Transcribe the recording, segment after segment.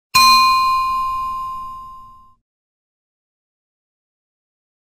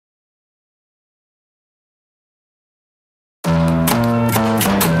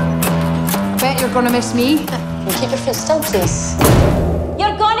You're gonna miss me. Can you keep your foot still, please?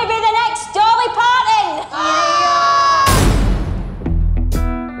 You're gonna be the next Dolly Parton!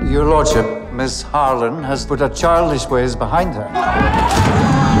 Your Lordship, Miss Harlan has put her childish ways behind her.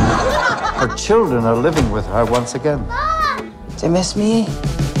 Her children are living with her once again. Do you miss me?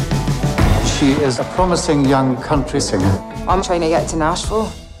 She is a promising young country singer. I'm trying to get to Nashville.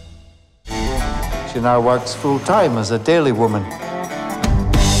 She now works full-time as a daily woman. Hey!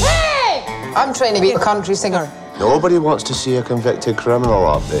 I'm trying to be a country singer. Nobody wants to see a convicted criminal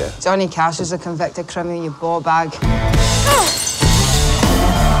up there. Johnny Cash is a convicted criminal, you ball bag.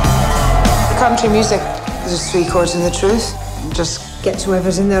 Country music is just 3 chords in the truth. Just get to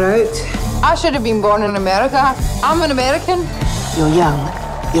everything they're out. I should have been born in America. I'm an American. You're young.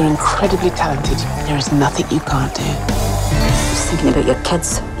 You're incredibly talented. There is nothing you can't do. Just thinking about your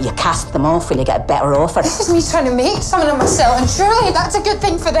kids. You cast them off when you get a better offer. This is me trying to make something of myself, and surely that's a good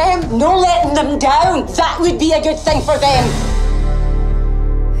thing for them. No letting them down. That would be a good thing for them.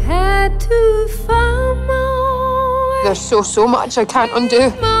 Had to find my There's so much I can't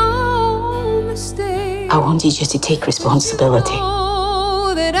undo. I wanted you to take responsibility.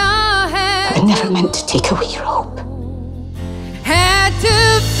 that I had. I never meant to take away your hope. Had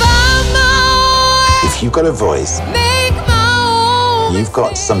to find my If you've got a voice, make my own you've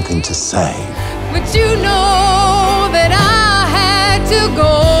got something to say. But you know that I had to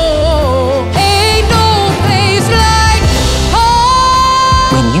go. Ain't no place like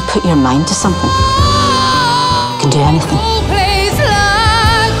home. When you put your mind to something, you can do anything.